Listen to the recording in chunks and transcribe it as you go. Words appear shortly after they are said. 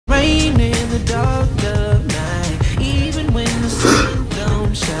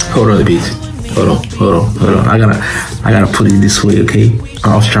Hold on, baby. Hold on. I gotta put it this way, okay?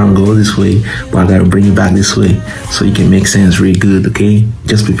 I was trying to go this way, but I gotta bring it back this way so you can make sense really good, okay?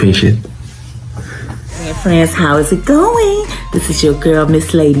 Just be patient. Hey friends, how is it going? This is your girl,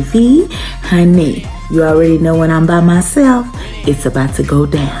 Miss Lady V. Honey, you already know when I'm by myself, it's about to go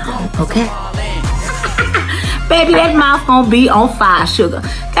down, okay? Baby, that mouth gonna be on fire, sugar.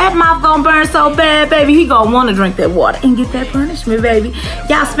 That mouth gonna burn so bad, baby, he gonna wanna drink that water and get that punishment, baby.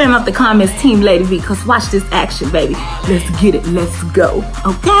 Y'all spam up the comments, Team Lady V, cause watch this action, baby. Let's get it, let's go,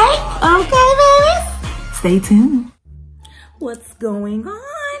 okay? Okay, babies? Stay tuned. What's going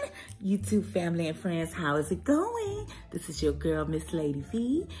on? YouTube family and friends, how is it going? This is your girl, Miss Lady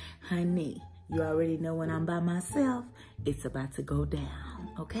V. Honey, you already know when I'm by myself, it's about to go down,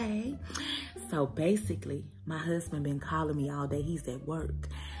 okay? So basically, my husband been calling me all day. He's at work.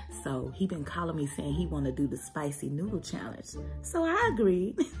 So he been calling me saying he want to do the spicy noodle challenge. So I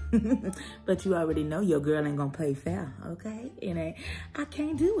agreed. But you already know your girl ain't gonna play fair, okay? And I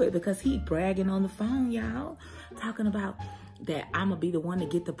can't do it because he bragging on the phone, y'all. Talking about that I'm gonna be the one to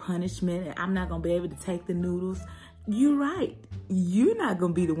get the punishment and I'm not gonna be able to take the noodles. You're right. You're not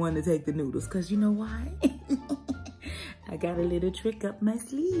gonna be the one to take the noodles because you know why? I got a little trick up my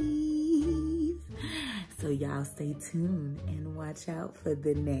sleeve. So y'all stay tuned and watch out for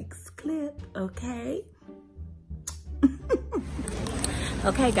the next clip, okay?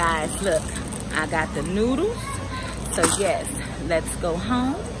 Okay guys, look, I got the noodles. So yes, let's go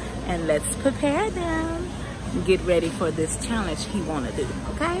home and let's prepare them. Get ready for this challenge he wanna do,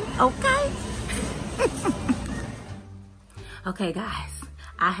 okay? Okay? Okay guys,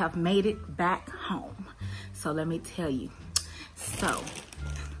 I have made it back home. So let me tell you. So,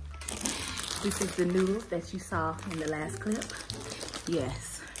 this is the noodles that you saw in the last clip.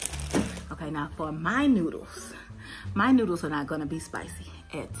 Yes. Okay, now for my noodles are not gonna be spicy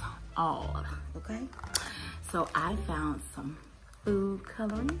at all, okay? So I found some food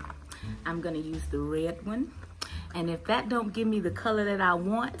coloring. I'm gonna use the red one. And if that don't give me the color that I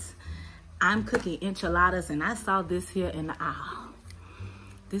want, I'm cooking enchiladas and I saw this here in the aisle.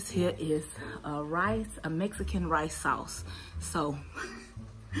 This here is a Mexican rice sauce. So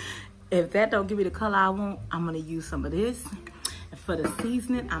if that don't give me the color I want, I'm gonna use some of this. And for the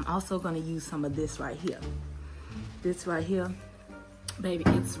seasoning, I'm also gonna use some of this right here. This right here, baby,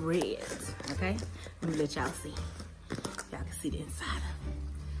 it's red, okay? Let me let y'all see. Y'all can see the inside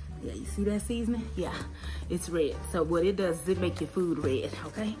of it. Yeah, you see that seasoning? Yeah, it's red. So what it does is it make your food red,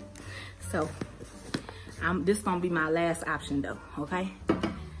 okay? So this gonna be my last option though, okay?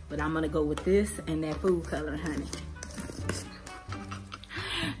 But I'm gonna go with this and that food color, honey.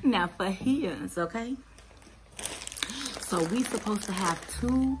 Now for his, okay? So we supposed to have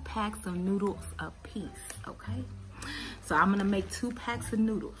 2 packs of noodles a piece, okay? So I'm gonna make 2 packs of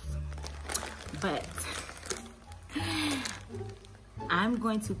noodles. But I'm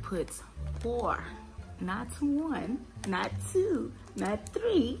going to put 4, not 1, not 2, not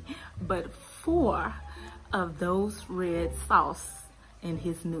 3, but 4 of those red sauce in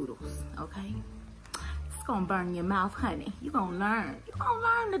his noodles, okay? It's gonna burn your mouth, honey. You're gonna learn. You're gonna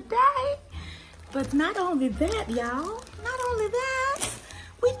learn today. But not only that, y'all, not only that,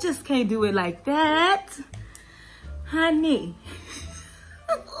 we just can't do it like that. Honey,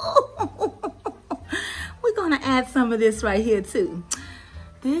 we're gonna add some of this right here too.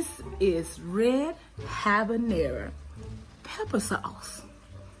 This is red habanero pepper sauce.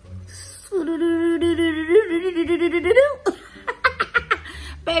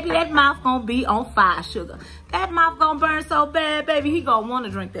 Baby, that mouth gonna be on fire, sugar. That mouth gonna burn so bad, baby, he gonna wanna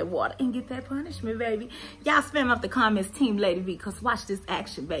drink that water and get that punishment, baby. Y'all spam up the comments, Team Lady V, cause watch this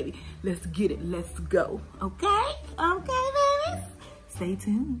action, baby. Let's get it, let's go. Okay? Okay, babies? Stay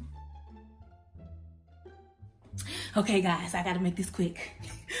tuned. Okay, guys, I gotta make this quick,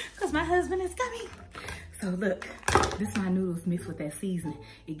 cause my husband is coming. So look, this is my noodles mixed with that seasoning.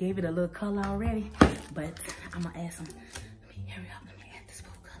 It gave it a little color already, but I'm gonna add some. Let me hurry up. Let me add this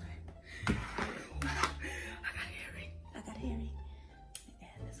food color. I gotta hurry. Let me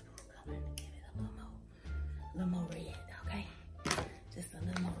add this food color to give it a little more red, okay? Just a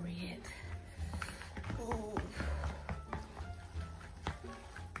little more red. Ooh.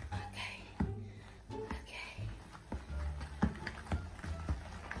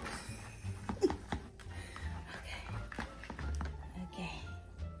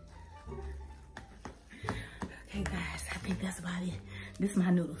 Okay, guys, I think that's about it. This is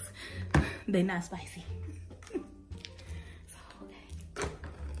my noodles. They're not spicy. So, okay.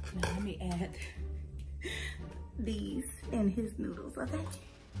 Now let me add these in his noodles, okay?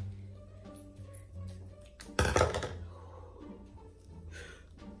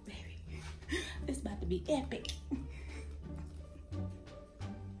 Baby, be epic.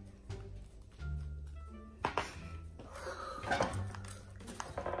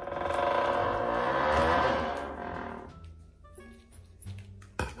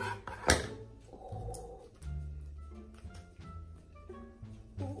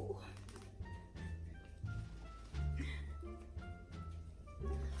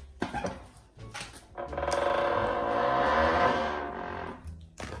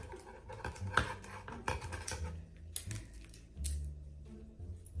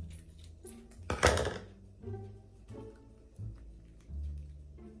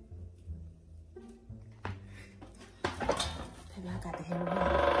 I got to hurry up.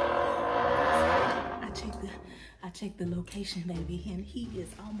 I checked the location, baby, and he is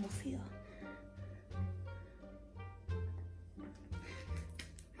almost here.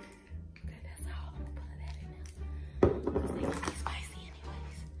 Okay, that's all. I'm gonna put that in there. Because they gonna be spicy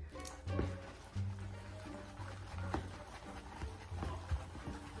anyways.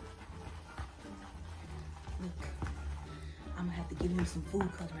 Look, I'm gonna have to give him some food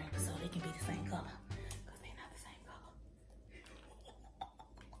coloring so they can be the same color.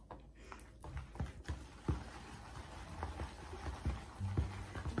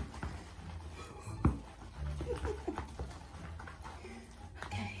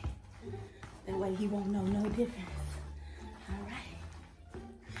 Way he won't know no difference. All right.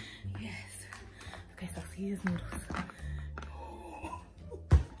 Yes. Okay, so see his noodles.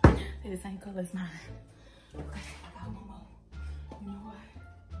 They're the same color as mine. Okay, I got one more. You know what?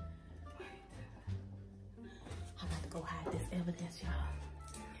 Wait. I got to go hide this evidence, y'all.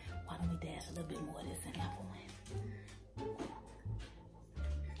 Why don't we dash a little bit more of this in apple one?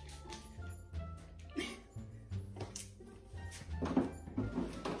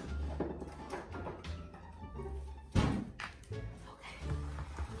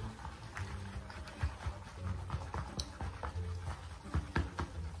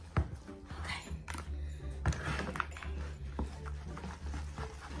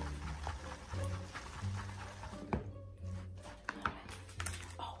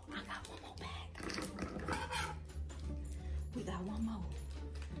 We got one more.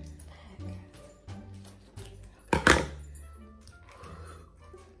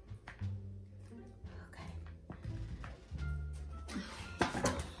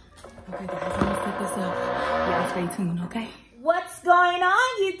 Okay, guys, I'm gonna set this up. Y'all stay tuned, okay? What's going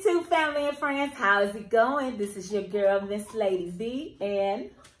on, YouTube family and friends? How is it going? This is your girl, Miss Lady B,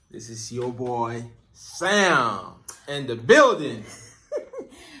 and this is your boy, Sam, in the building.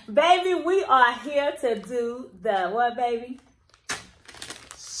 Baby, we are here to do the what, baby?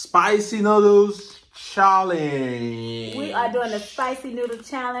 Spicy noodles challenge. We are doing the spicy noodle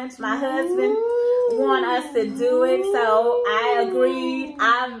challenge. My husband want us to do it, so I agreed.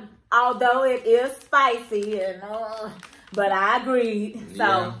 Although it is spicy, but I agreed.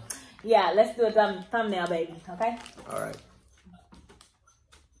 So yeah, let's do a thumbnail, baby. Okay. All right.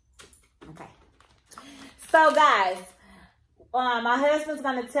 Okay. So guys, my husband's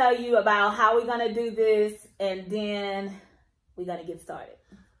gonna tell you about how we're gonna do this, and then we're gonna get started.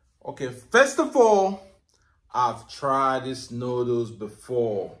 Okay, first of all, I've tried these noodles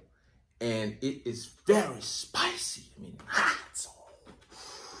before, and it is very spicy. I mean, hot.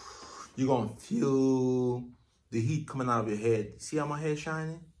 You're gonna feel the heat coming out of your head. See how my hair's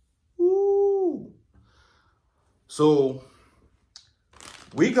shining? Ooh. So,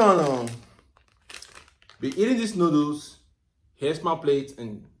 we're gonna be eating these noodles. Here's my plate,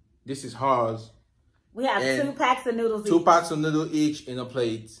 and this is hers. We have 2 packs of noodles each. 2 packs of noodles each in a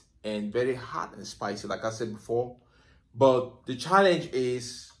plate, and very hot and spicy, like I said before. But the challenge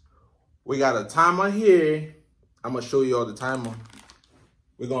is, we got a timer here. I'm gonna show you all the timer.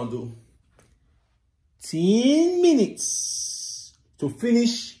 We're gonna do 10 minutes to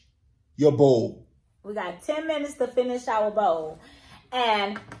finish your bowl. We got 10 minutes to finish our bowl.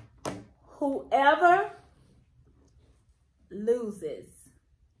 And whoever loses.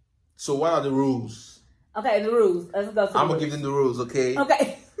 So what are the rules? Okay, the rules. Let's go to I'm gonna give them the rules, okay?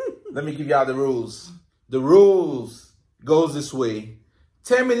 Okay. Let me give y'all the rules. The rules goes this way.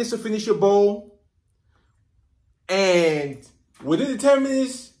 10 minutes to finish your bowl. And within the 10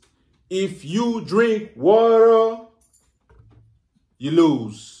 minutes, if you drink water, you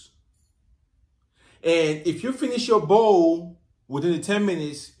lose. And if you finish your bowl within the 10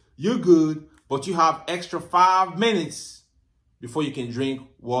 minutes, you're good, but you have extra 5 minutes before you can drink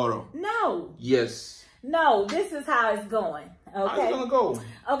water. No. Yes. No, this is how it's going. Okay. How's it gonna go?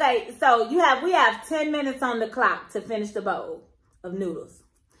 Okay, so we have 10 minutes on the clock to finish the bowl of noodles.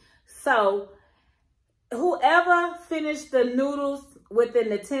 So whoever finished the noodles within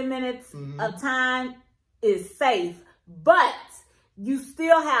the 10 minutes of time is safe. But you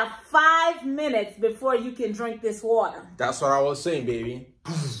still have 5 minutes before you can drink this water. That's what I was saying, baby.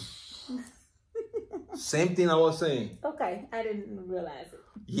 Same thing I was saying. Okay, I didn't realize it.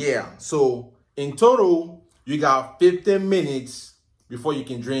 Yeah, so in total, you got 15 minutes before you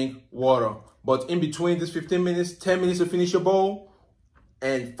can drink water. But in between this 15 minutes, 10 minutes to finish your bowl,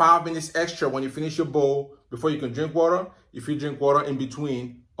 and 5 minutes extra when you finish your bowl before you can drink water. If you drink water in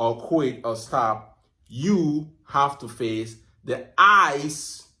between or quit or stop, you have to face the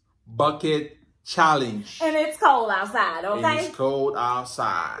ice bucket challenge. And it's cold outside, okay? And it's cold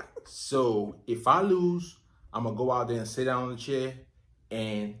outside. So if I lose, I'm going to go out there and sit down on the chair,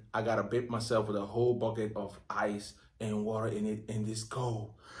 and I got to bait myself with a whole bucket of ice and water in it, and it's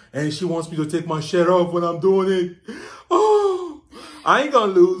cold. And she wants me to take my shirt off when I'm doing it. Oh, I ain't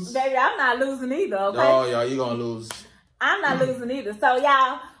going to lose. Baby, I'm not losing either, okay? Oh, y'all, you're going to lose. I'm not losing either. So,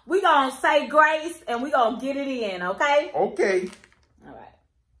 y'all, we going to say grace, and we going to get it in, okay? Okay. All right.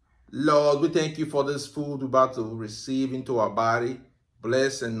 Lord, we thank you for this food we're about to receive into our body.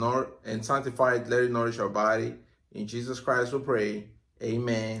 Bless and sanctify it. Let it nourish our body. In Jesus Christ we pray.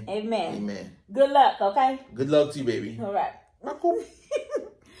 Amen. Amen. Amen. Good luck, okay? Good luck to you, baby. All right. Cool.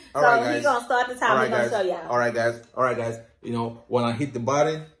 All right, guys. We're going to start the time. We're going to show y'all. All right, guys. All right, guys. You know, when I hit the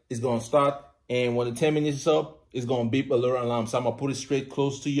button, it's going to start. And when the 10 minutes is up, it's going to beep a little alarm. So I'm going to put it straight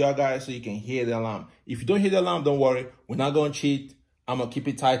close to y'all guys so you can hear the alarm. If you don't hear the alarm, don't worry. We're not going to cheat. I'm going to keep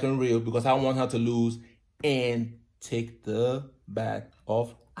it tight and real because I want her to lose and take the bath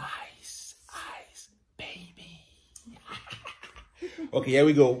of ice. Ice, baby. Okay, here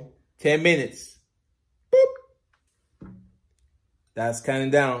we go. 10 minutes. Boop. That's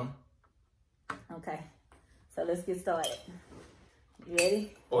counting down. Okay. So let's get started. You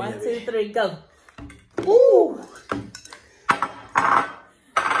ready? Oh, 1, yeah, 2, baby. 3, go. Ooh.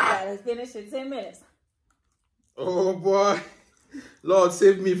 Gotta finish in 10 minutes. Oh, boy. Lord,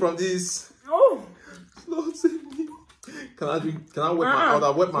 save me from this. Oh. Lord, save me. Can I drink? Can I wet my? I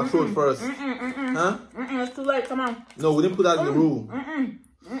wet my throat first. Huh? It's too late. Come on. No, we didn't put that in the rule.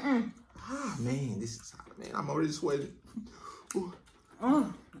 Ah, man, this is hot, man. I'm already sweating. Ooh.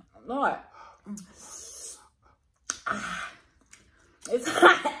 Oh, Lord. It's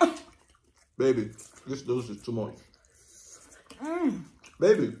hot. Baby, this dose is too much.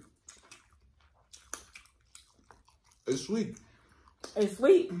 Baby, it's sweet. It's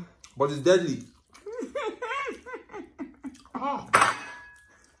sweet. But it's deadly. Ah.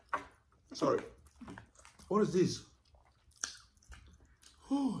 Sorry. What is this?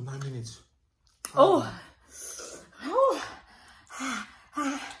 Oh, 9 minutes. Oh. Oh.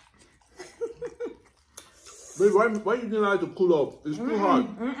 Baby, why you didn't like to cool off? It's too hot.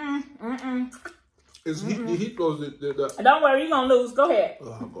 It's heat, the heat goes the Don't worry, you're going to lose. Go ahead.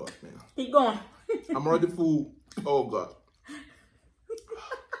 Oh, God, man. Keep going. I'm already full. Oh, God.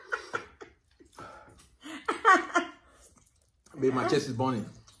 Baby, my chest is burning.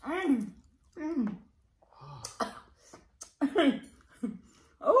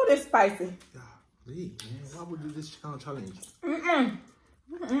 Oh, this spicy. Golly, man, why would you do this kind of challenge?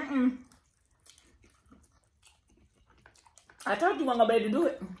 I told you wasn't gonna be able to do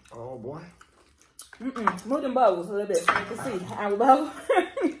it. Oh, boy. Move them bowls a little bit so you can see our bowl.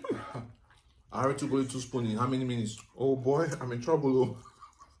 I already took away 2 spoons in how many minutes? Oh, boy, I'm in trouble, though.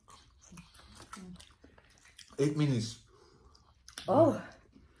 8 minutes. Oh.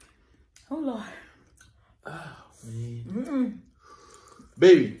 Oh, Lord. Oh, man.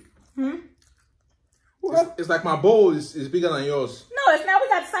 Baby. It's like my bowl is bigger than yours. No, it's not. We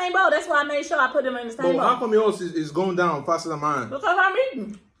got the same bowl. That's why I made sure I put them in the same bowl. How come yours is going down faster than mine? Because I'm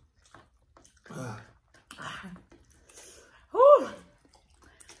eating. Whew.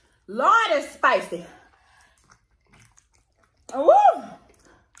 Lord, it's spicy. Woo.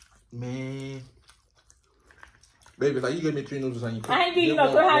 Man. Baby, like you gave me 3 noodles and you I ain't give you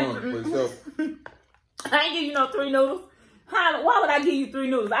no 3. I ain't give you no 3 noodles. Why would I give you 3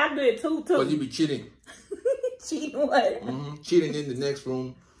 noodles? I do it 2 too. But you be cheating. Cheating what? Cheating in the next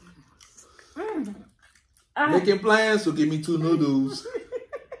room. Making plans to give me 2 noodles.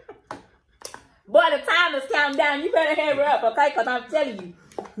 Boy, the time is counting down. You better have her up, okay? Because I'm telling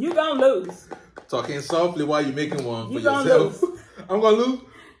you gonna lose. Talking softly while you're making one for You gonna yourself. lose. I'm gonna lose.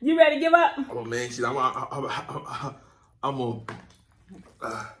 You ready to give up? Oh man, shit! I'm a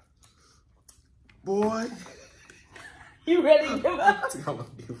boy. You ready to give up? I think I'm gonna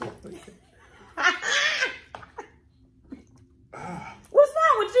give up. What's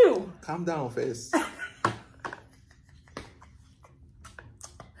wrong with you? Calm down, face.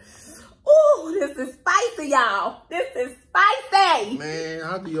 Oh, this is spicy. spicy, y'all. This is spicy. Man,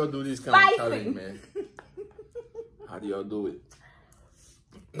 how do y'all do this kind of challenge, man? How do y'all do it?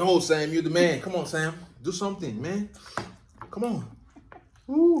 No, Sam, you're the man. Come on, Sam. Do something, man. Come on.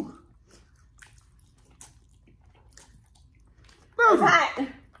 Woo. It's hot.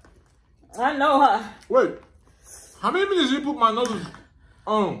 I know her. Wait. How many minutes did you put my noodles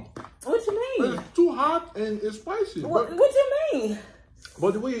on? What you mean? It's too hot and it's spicy. What you mean?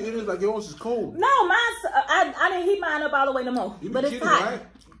 But the way it is, like yours is cold. No, I didn't heat mine up all the way no more. But it's hot. Right?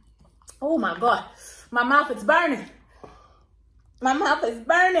 Oh my God. My mouth is burning. My mouth is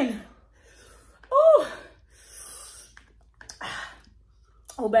burning. Ooh.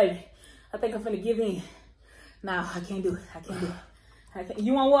 Oh, baby. I think I'm finna give in. No, I can't do it. I can't do it.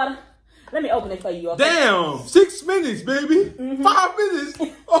 You want water? Let me open it for you. Okay? Damn. 6 minutes, baby. 5 minutes.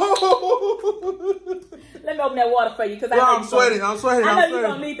 Oh. Let me open that water for you. Cause I'm sweating. I'm sweating. I know you're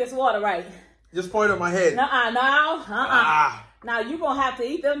going to need this water, right? Just pour it on my head. Now you're going to have to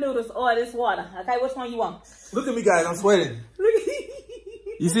eat them noodles or this water. Okay, which one you want? Look at me, guys. I'm sweating.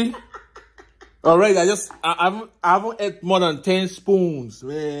 You see? Alright, I haven't ate more than 10 spoons.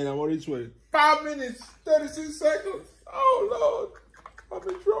 Man, I'm already sweating. 5 minutes, 36 seconds. Oh, Lord. I'm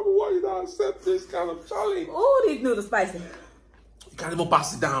in trouble. Why you don't accept this kind of challenge? Oh, these noodles spicy. You can't even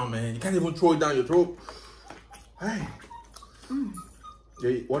pass it down, man. You can't even throw it down your throat. Hey.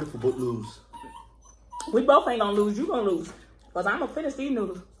 Hey, what if we both lose? We both ain't gonna lose. You gonna lose. Because I'm gonna finish these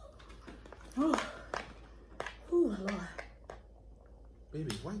noodles. Oh, Lord.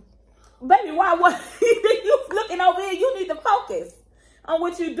 Baby, why? Baby, why? What? You looking over here. You need to focus on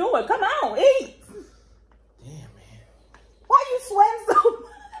what you're doing. Come on, eat. Damn, man. Why you sweating so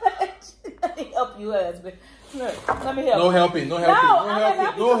much? Let me help you, husband. Look, let me help you. No helping. No helping.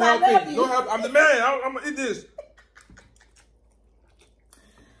 I'm the man. I'm gonna eat this.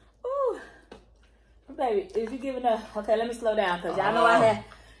 Ooh. Baby, is you giving up? Okay, let me slow down. Because y'all know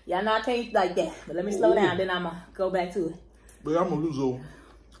y'all know I can't like that. But let me slow down. Then I'm going to go back to it. But I'm going to lose, though.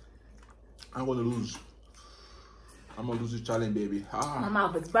 I'm going to lose. I'm going to lose this challenge, baby. My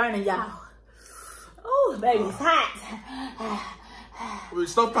mouth is burning, y'all. Oh, baby, it's hot.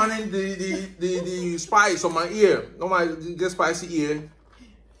 Stop finding the spice on my ear. No, my get spicy ear.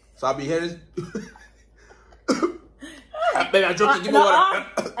 So I'll be heading. Baby, I'm joking. Give me water.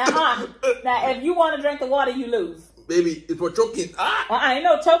 Now, if you want to drink the water, you lose. Baby, it's for choking. Ain't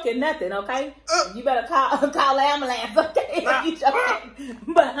no choking nothing, okay? You better call the ambulance, okay?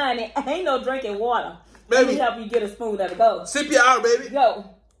 But honey, ain't no drinking water. Baby, let me help you get a spoon of it. Go. CPR, baby. Go.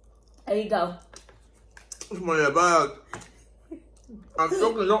 There you go. What's my bag? I'm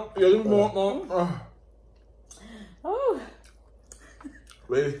choking. Yeah, you want Oh.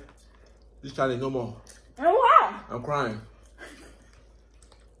 Baby, this challenge no more. Oh, wow. I'm crying.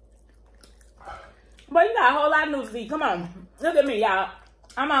 But you got a whole lot of noodles to eat. Come on. Look at me, y'all.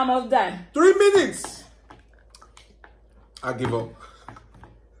 I'm almost done. 3 minutes. I give up.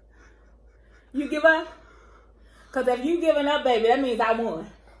 You give up? Because if you giving up, baby, that means I won.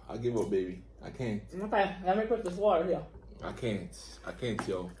 I give up, baby. I can't. Okay, let me put this water here. I can't,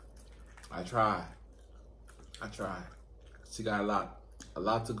 yo. I try. She got a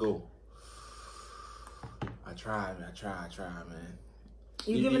lot to go. I try, man.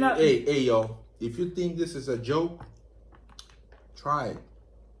 You giving up? Hey, yo. If you think this is a joke, try it.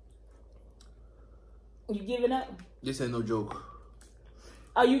 You giving up? This ain't no joke.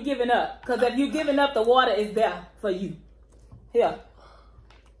 Are you giving up? Because if you giving up, the water is there for you. Here.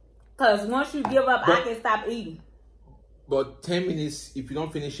 Because once you give up, I can stop eating. But 10 minutes, if you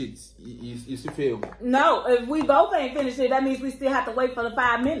don't finish it, you still fail. No, if we both ain't finished it, that means we still have to wait for the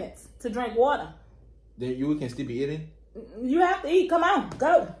 5 minutes to drink water. Then you can still be eating? You have to eat. Come on,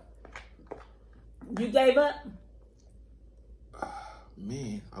 go. You gave up?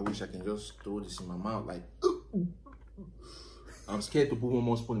 Man, I wish I can just throw this in my mouth like... I'm scared to put one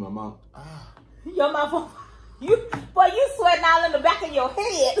more spoon in my mouth. Your mouth... you sweating all in the back of your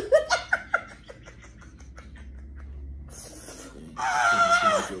head.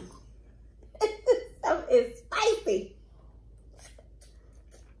 It's spicy.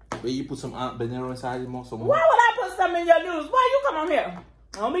 Wait, you put some banana inside more? Some more? Why would I put some in your noodles? Why you come on here?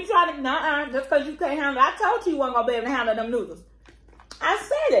 Don't be trying to, just because you can't handle it. I told you wasn't going to be able to handle them noodles. I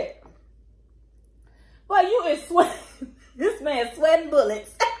said it. Boy, you is sweating. This man sweating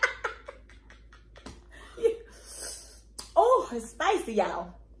bullets. Oh, it's spicy,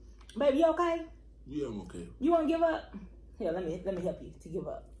 y'all. Baby, you okay? Yeah, I'm okay. You want to give up? Here, let me help you to give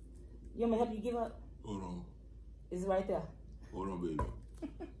up. You want me to help you give up? Hold on. It's right there. Hold on, baby.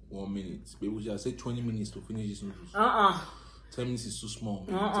 1 minute. Baby, we should say 20 minutes to finish this noodles. 10 minutes is too small.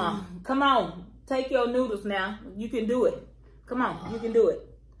 Come on. Take your noodles now. You can do it. Come on. You can do it.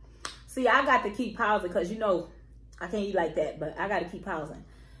 See, I got to keep pausing because, you know, I can't eat like that, but I got to keep pausing.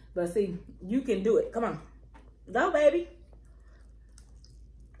 But see, you can do it. Come on. Go, baby.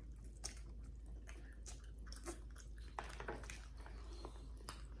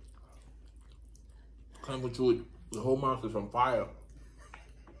 Can't go through it. The whole mouth is on fire.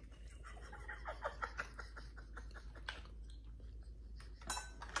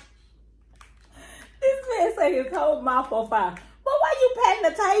 This man say his whole mouth on fire. But why you patting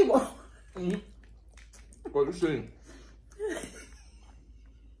the table? What you saying?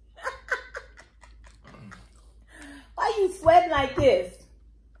 Why you sweating like this?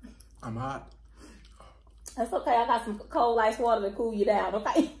 I'm hot. That's okay. I got some cold ice water to cool you down,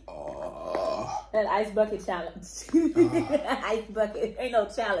 okay? That ice bucket challenge. Ice bucket. Ain't no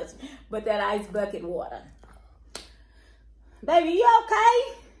challenge, but that ice bucket water. Baby, you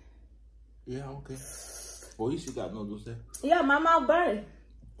okay? Yeah, I'm okay. Oh, you still got noodles there? Yeah, my mouth burning.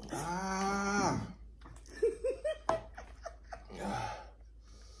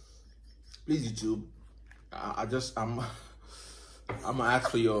 Please, YouTube. I'm gonna ask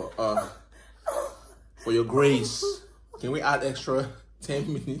for your grace. Can we add extra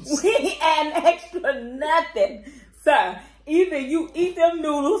 10 minutes? We ain't adding extra nothing, sir. Either you eat them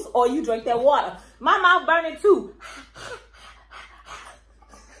noodles or you drink that water. My mouth burning too.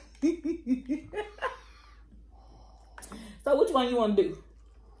 So which one you want to do?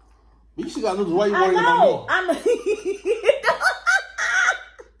 You still got noodles. Why you worrying about me?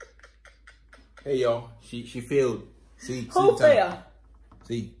 Hey, y'all. She failed. See, Who failed?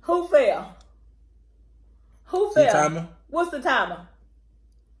 See. Who failed? Who See failed? timer? What's the timer?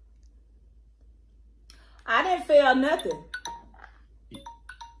 I didn't fail nothing.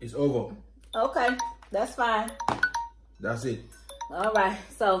 It's over. Okay, that's fine. That's it. All right.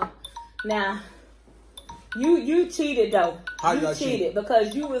 So now you cheated though. How did I cheated? cheat?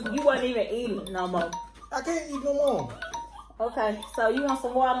 Because you wasn't even eating no more. I can't eat no more. Okay. So you want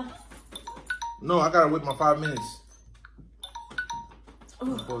some water? No, I gotta wait my 5 minutes.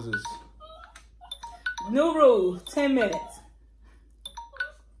 Pause this. New rule: 10 minutes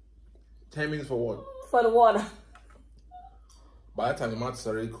 10 minutes for what? for the water. By that time, the mouth is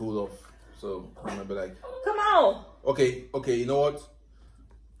already cooled off. So I'm gonna be like, Come on. okay, you know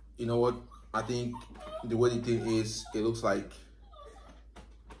what? I think the way the thing is, it looks like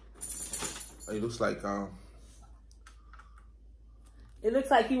It looks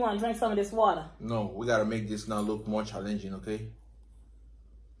like you want to drink some of this water. no, we gotta make this now look more challenging, okay?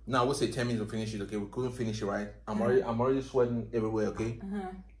 Now we'll say 10 minutes to finish it, okay? We couldn't finish it, right? I'm already sweating everywhere, okay?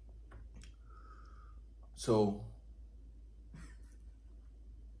 So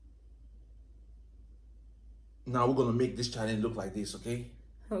now we're gonna make this challenge look like this, okay?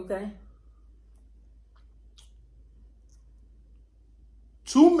 Okay.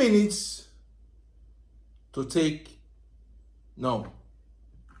 2 minutes to take. No,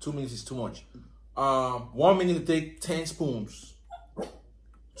 2 minutes is too much. 1 minute to take 10 spoons.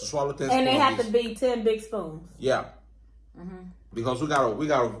 To swallow 10 spoons. And they have to be 10 big spoons. Yeah. Because we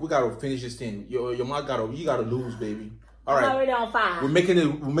gotta finish this thing. Your mouth you gotta lose, baby. All right. I'm already on fire. We're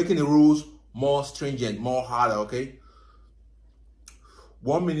making the rules more stringent, more harder, okay?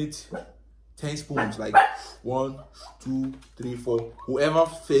 1 minute, 10 spoons, like 1, 2, 3, 4. Whoever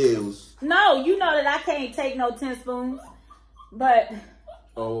fails. No, you know that I can't take no 10 spoons. But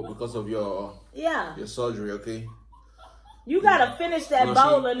Oh, because of your surgery, okay? You gotta finish that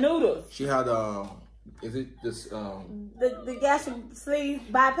bowl of noodles. She had is it this The gastric sleeve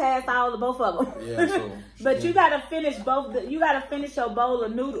bypassed all the both of them. Yeah, so but you gotta finish both. You gotta finish your bowl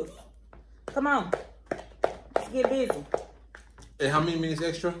of noodles. Come on, let's get busy. And how many minutes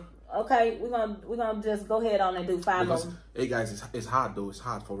extra? Okay, we're gonna just go ahead on and do 5 of them. Hey guys, it's hard though. It's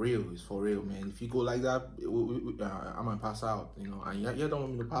hard for real. It's for real, man. If you go like that, I might pass out. You know, and you don't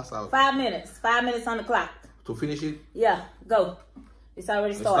want me to pass out. 5 minutes. 5 minutes on the clock. To finish it? Yeah, go. It's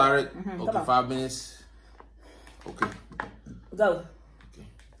already started. Okay, 5 minutes. Okay. Go. Okay.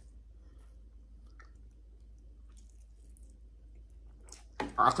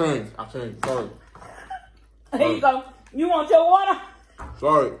 I can't. Sorry. Here you go. You want your water?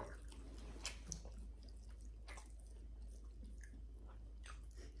 Sorry.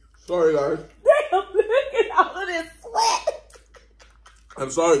 Sorry, guys. Damn, look at all of this sweat.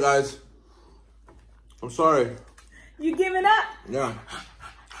 I'm sorry, guys. I'm sorry. You giving up? Yeah.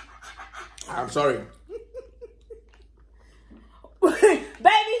 I'm sorry.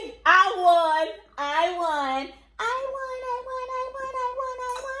 Baby, I won.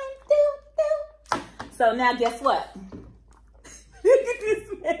 Do. So now guess what?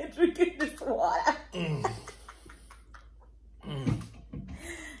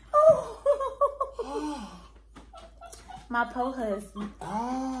 poor husband.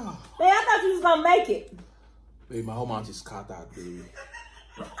 Ah. Babe, I thought you was gonna make it. Baby, my whole mouth is cut out, baby.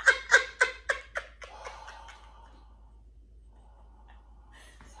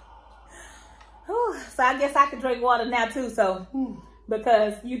 So I guess I can drink water now too, so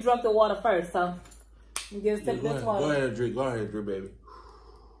because you drunk the water first, so you get a sip of this water. Go ahead and drink. Go ahead and drink, baby.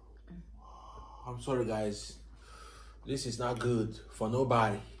 I'm sorry, guys. This is not good for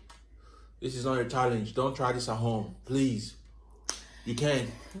nobody. This is not a challenge. Don't try this at home, please. You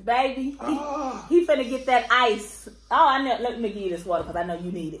can't. Baby, he finna get that ice. Oh, I know. Let me give you this water because I know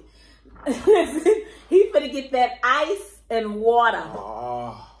you need it. He finna get that ice and water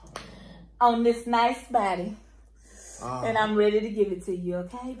on this nice body. And I'm ready to give it to you,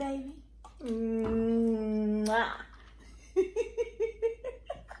 okay, baby? Mwah.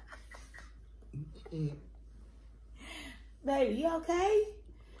 Baby, you okay?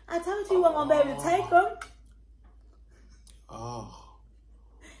 I told you wasn't gonna be able to take them.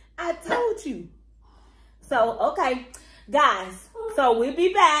 I told you. So, okay, guys. So we'll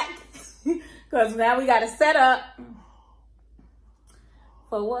be back because now we gotta set up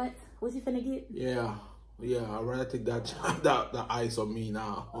for what? What you finna get? Yeah. I'd rather take that ice on me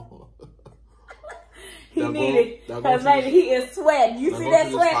now. He need it because maybe he is sweating. You see that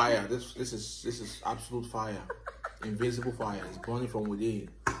sweat? Fire. This is absolute fire. Invisible fire. It's burning from within.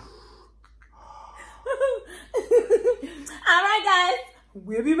 All right, guys.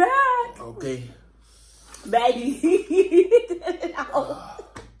 We'll be back. Okay. Baby.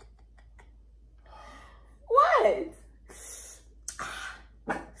 What?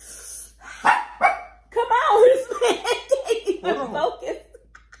 Come on, this man. Focus.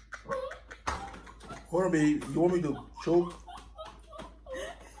 Hold on, babe. You want me to choke?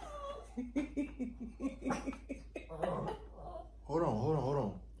 Hold on.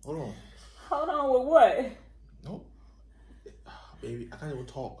 Hold on with what? No. Baby, I can't even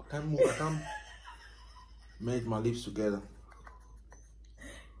talk. I can't move. I can't make my lips together.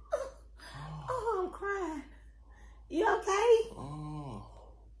 Oh, I'm crying. You okay? Oh.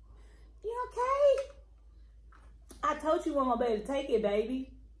 You okay? I told you I wasn't gonna be able to take it,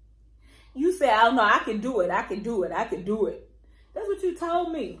 baby. You said, oh no, I can do it. I can do it. That's what you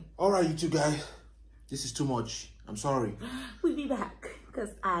told me. All right, you two guys. This is too much. I'm sorry. We'll be back because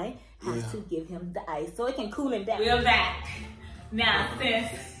I have to give him the ice so it can cool him down. We're back. Now, since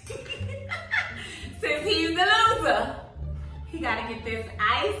he's the loser, he got to get this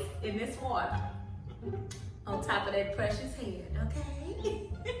ice and this water on top of that precious head, okay?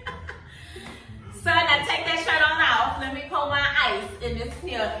 So now take that shirt on off. Let me pour my ice in this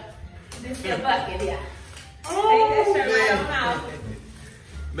here bucket here. Take that shirt right on off.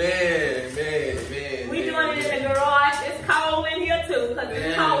 Man. We doing it in the garage. It's cold in here too because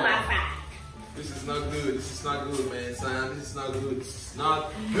it's cold outside. This is not good. This is not good, man, son. This is not good. This is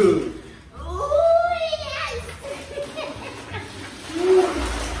not good. Ooh, yes.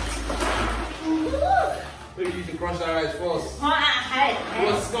 Maybe you should crush our eyes first. Hey.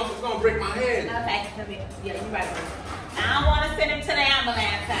 It's gonna break my head. Okay, let me. Yeah, you're right. I don't want to send him to the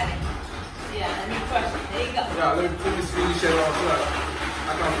ambulance, honey. Yeah, let me crush it. There you go. Yeah, let me finish it off.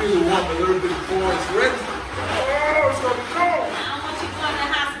 I can feel the warmth a little bit before it's ready. Oh, it's gonna be cold. I don't want you going to the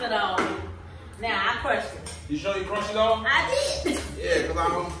hospital. Now, I crushed it. You sure you crushed it all? I did. Yeah, because I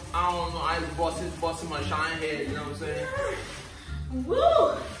don't know. I was busting my shine head, you know what I'm saying?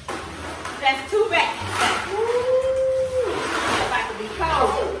 Woo! That's too bad. Woo! It's about to be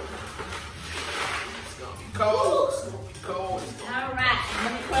cold. It's gonna be cold. It's gonna be cold. All right,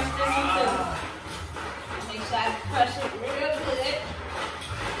 let me crush this one too. Make sure I crush it real good.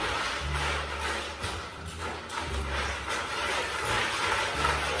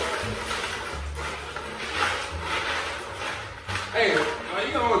 Hey,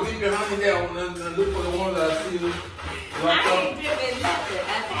 you gonna dip your hand in there and look for the one that I see you blocked I up? ain't dripping nothing,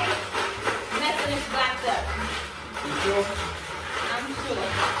 okay? Nothing is blocked up. You sure? I'm sure.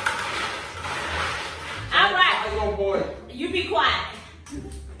 All right. How you gonna pour it? You be quiet.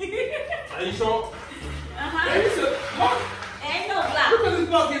 Are you sure? Hey, this is a block. Ain't no block. Look at this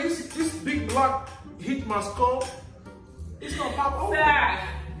block here. This big block hit my skull. It's gonna pop off. Sir,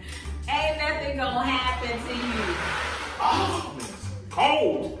 ain't nothing gonna happen to you. Oh, man, it's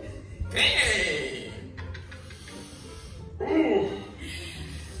cold. Hey. Ooh.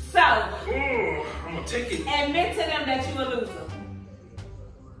 So, I'm gonna take it. admit to them that you a loser.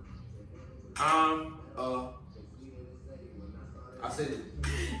 I said it.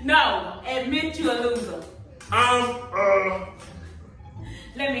 No, admit you a loser.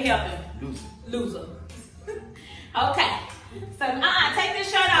 Let me help him. Loser. Loser. Okay. So, take this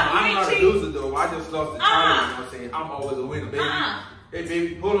shirt off. I'm not a loser though. I just lost the challenge. You know what I'm saying? I'm always a winner, baby. Hey,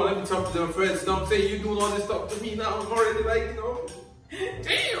 baby, hold on. Let me talk to them friends. Don't say you doing all this stuff to me now. I'm already like, you know.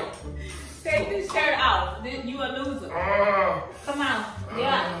 Damn. Take this shirt off. Then you a loser. Come on.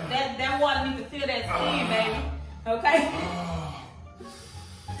 Yeah, that water needs to feel that skin, baby. Okay?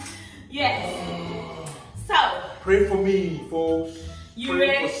 Yes. So. Pray for me, folks. You Pray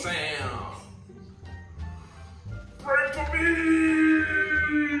ready? for Sam. Pray for me.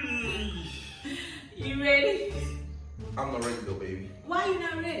 You ready? I'm not ready though, baby. Why you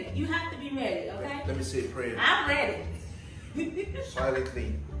not ready? You have to be ready, okay? Let me say a prayer. I'm ready.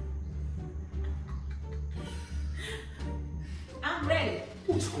 Silently. I'm ready.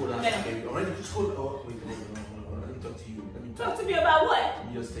 Who's cool out, baby? Already, just go. Oh, wait. Let me talk to you. Let me Talk to me about what? Let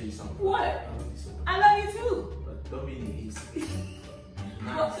me just tell you something. What? I love you too. But don't be easy.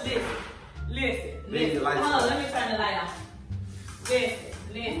 Well, listen. Baby, the lights Hold on, on. let me turn the light on.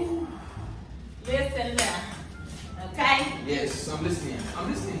 Listen now. Okay? Yes, I'm listening. I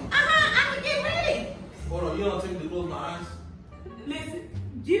can get ready. Hold on, you don't tell me to close my eyes. Listen,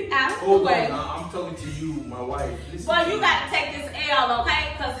 get out of the Hold way. on, now. I'm talking to you, my wife. Listen Well, to you me. got to take this L,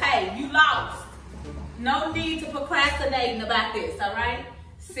 okay? Because, hey, you lost. No need to procrastinating about this, all right?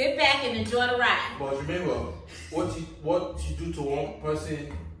 Sit back and enjoy the ride. But remember, what you do to one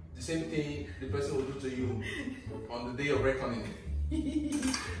person, the same thing the person will do to you on the day of reckoning.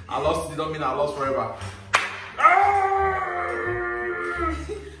 I lost, it don't mean I lost forever.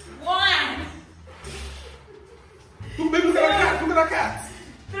 One. Look, baby, look at that cat. Look at that cat.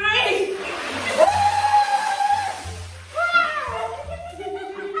 3.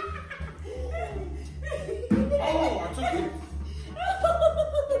 Oh, I took it.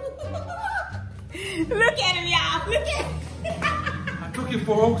 Look at him, y'all. Look at him. I took it,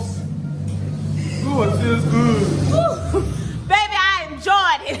 folks. Oh, it feels good. Baby, I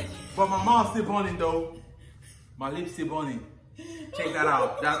enjoyed it. But my mouth's still burning, though. My lips still burning. Check that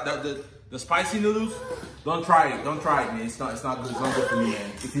out. The spicy noodles. Don't try it. Don't try it, man. It's not good. It's not good for you,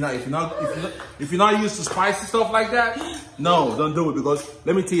 man. If you're not used to spicy stuff like that, no, don't do it. Because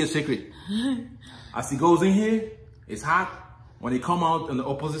let me tell you a secret. As it goes in here, it's hot. When it come out on the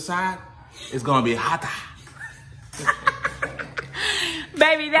opposite side, it's gonna be hotter.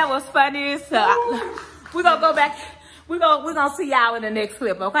 Baby, that was funny. So we're gonna go back. We're gonna see y'all in the next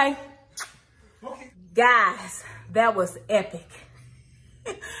clip, okay? Okay. Guys, that was epic.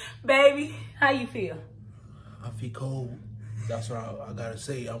 Baby, how you feel? I feel cold. That's what I gotta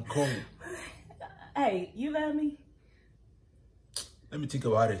say. I'm cold. Hey, you love me? Let me think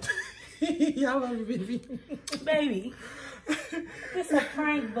about it. I love you, baby. Baby, this a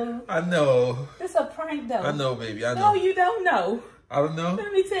prank, boo. I know. This a prank, though. I know, baby. I know. No, you don't know. I don't know.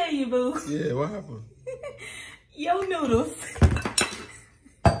 Let me tell you, boo. Yeah, what happened? Your noodles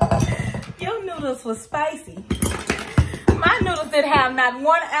was spicy. My noodles didn't have not 1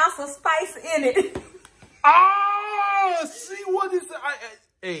 ounce of spice in it. Ah, see what is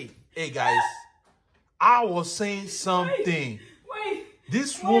hey guys. I was saying something. Wait.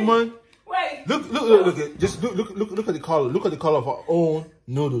 This woman. Wait. Look at just look at the color. Look at the color of her own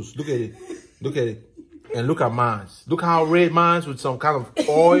noodles. Look at it. Look at it. And look at mine. Look how red mine's with some kind of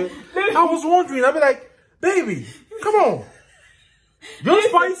oil. I was wondering, I'd be like, baby, come on. Your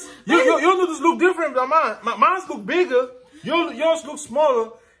spice, your noodles look different than mine. Mine's look bigger. Yours look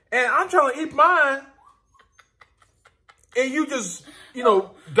smaller. And I'm trying to eat mine. And you just,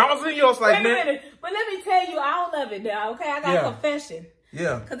 gozzling yours like, Wait a minute. But let me tell you all of it now, okay? I got a confession.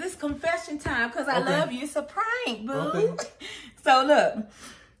 Yeah. Because it's confession time because I love you. It's a prank, boo. Okay. So, look.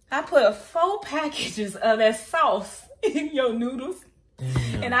 I put 4 packages of that sauce in your noodles.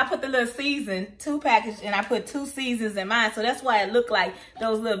 Damn. And I put the little season, 2 packages, and I put 2 seasons in mine. So that's why it looked like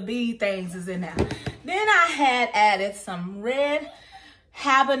those little bead things is in there. Then I had added some red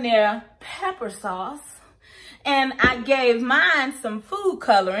habanero pepper sauce. And I gave mine some food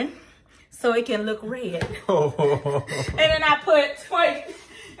coloring so it can look red. Oh. And then I put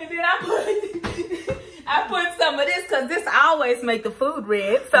some of this because this always make the food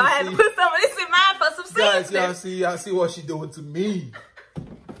red. So I had to put some of this in mine for some seasoning. Y'all see what she doing to me.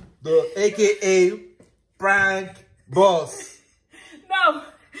 The AKA prank boss. No,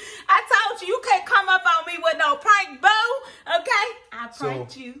 I told you can't come up on me with no prank, boo. Okay? I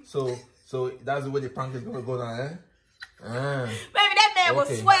pranked you. So that's the way the prank is gonna go down, eh? Baby, that man was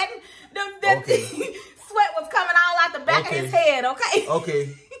sweating. Sweat was coming all out the back of his head, okay?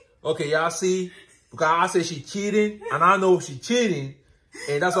 Okay, y'all see? Because I say she cheating, and I know she cheating,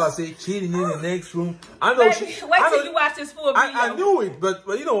 and that's why I say cheating in the next room. I know Baby, wait till you watch this full video. I knew it, but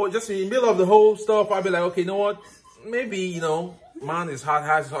just in the middle of the whole stuff, I'd be like, okay, you know what? maybe, you know, mine is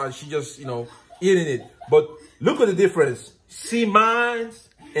hot. She just, you know, eating it. But look at the difference. See mine's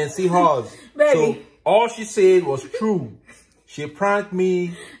and see hers. Baby. So all she said was true. She pranked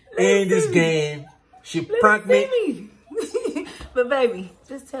me in this game. She pranked me. But baby,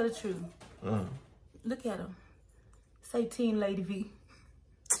 just tell the truth. Look at him. Say Team Lady V.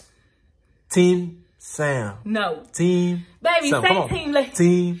 Team Sam. No. Team Baby, Sam. say Team Lady.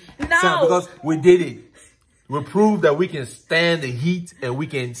 Team No. Sam, because we did it. We proved that we can stand the heat and we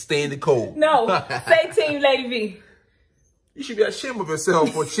can stand the cold. No. Say Team Lady V. You should be ashamed of yourself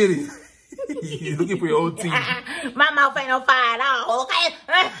for shitting. You're looking for your own team. My mouth ain't on fire at all, okay?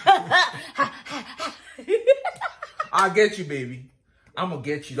 I'll get you, baby. I'm going to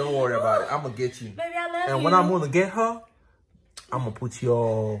get you. Don't worry about it. I'm going to get you. Baby, I love you. And when I'm going to get her, I'm going to put you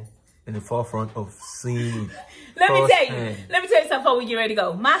all in the forefront of seeing. Let me tell you something before we get ready to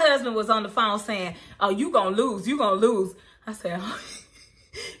go. My husband was on the phone saying, oh, you gonna lose. You gonna lose. I said, oh,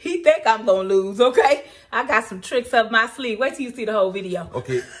 he think I'm gonna lose, okay? I got some tricks up my sleeve. Wait till you see the whole video.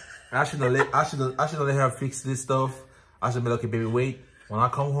 Okay. I shouldn't let her fix this stuff. I should be like, okay, baby, wait. When I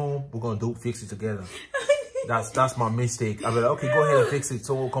come home, we're gonna fix it together. That's my mistake. I'll be like, okay, go ahead and fix it.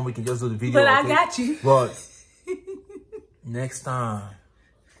 So we can just do the video. But okay? I got you. But next time,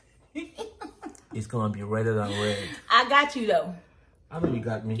 it's gonna be redder than red. I got you though. I know you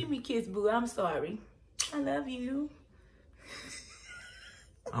got me. Give me a kiss, boo. I'm sorry. I love you.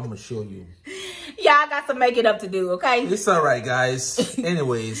 I'm gonna show you. Yeah, I got some making up to do, okay? It's alright, guys.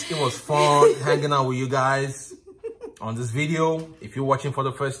 Anyways, it was fun hanging out with you guys on this video. If you're watching for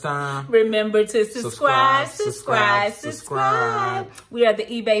the first time, remember to subscribe. We are the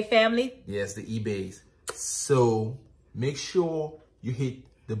eBay family. Yes, the eBays. So make sure you hit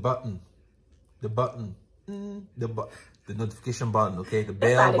the button. The notification button, okay? The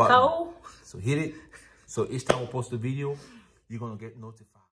bell button. Cold. So hit it. So each time we post a video, you're gonna get notified.